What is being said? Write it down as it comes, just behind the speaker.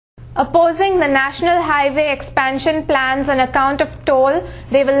Opposing the national highway expansion plans on account of toll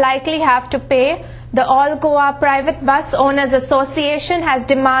they will likely have to pay, the All Goa Private Bus Owners Association has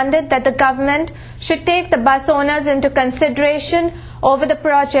demanded that the government should take the bus owners into consideration over the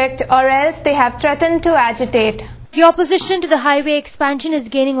project, or else they have threatened to agitate. The opposition to the highway expansion is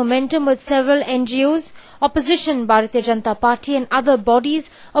gaining momentum, with several NGOs, opposition Bharatiya Janata Party and other bodies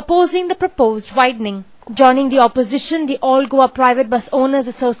opposing the proposed widening. Joining the opposition, the All Goa Private Bus Owners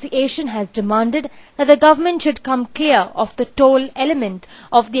Association has demanded that the government should come clear of the toll element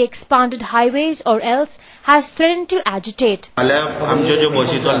of the expanded highways, or else has threatened to agitate. आमच्यो ज्यो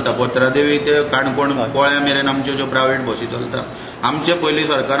बसी चलता पत्रादेवी ते काणकोण पोळ्या मेरेन आमच्यो ज्यो private बसी चलता आमचे पयलीं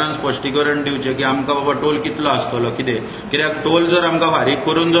सरकारान स्पश्टीकरण दिवचें की आमकां बाबा टोल कितलो आसतलो कित्याक टोल जर आमकां फारीक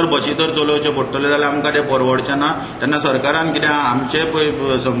करून जर बसी तर चलोवचे पडटले जाल्यार आमकां ते परवडचें ना. तेन्ना सरकारान कितें आमचे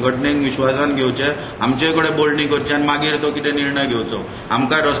संघटनेक विश्वासान घेवचे, आमचे कडेन बोलणी करची आनी मागीर तो कितें निर्णय घेवचो.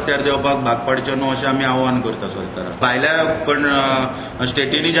 आमकां रस्त्यार देवपाक भाग पाडचें न्हू अशें आमी आव्हान करता सरकाराक. भायल्या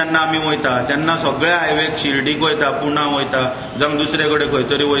स्टेटीनी जेन्ना आमी वयता तेन्ना सगळ्या हायवेक शिर्डीक वयता, पुणा वयता, जावं दुसरे कडेन खंय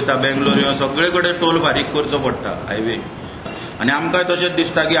तरी वयता, बेंगलोर, सगळे कडेन टोल फारीक करचो पडटा हायवे. आणि आमकां तशेंच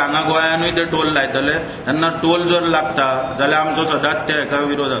दिसता की हांगा गोंयानूय ते टोल लायतले, तेन्ना टोल जर लागता जाल्यार आमचो सदांच ते हेका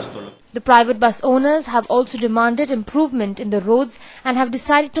विरोध आसतलो. The private bus owners have also demanded improvement in the roads and have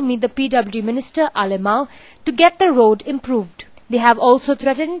decided to meet the PWD Minister Alemao to get the road improved. They have also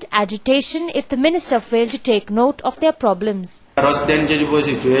threatened agitation if the minister failed to take note of their problems. रस्त्यांचे जे पळय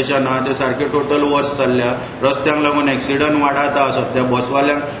situation आहा ते सारखे total verse चल्ल्या. रस्त्यांक लागून accident वाडता, सध्या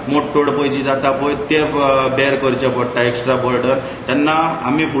बसवाल्यांक मोडतोड पयची जाता पळय ते बेर करचे पडटा, एक्स्ट्रा बर्डन. तेन्ना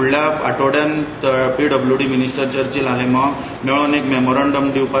आमी फुडल्या आठवड्यान PWD मिनिस्टर चर्चिल आलेमांव मेळोन एक मेमोरंडम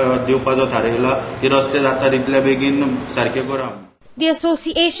दिवपाचो थारयला की रस्ते जाता तितले बेगीन सारखे करा. The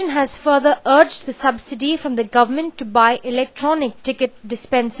association has further urged the subsidy from the government to buy electronic ticket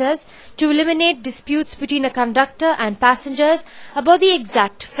dispensers to eliminate disputes between a conductor and passengers about the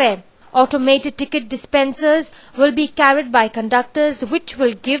exact fare. Automated ticket dispensers will be carried by conductors, which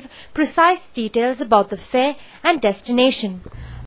will give precise details about the fare and destination.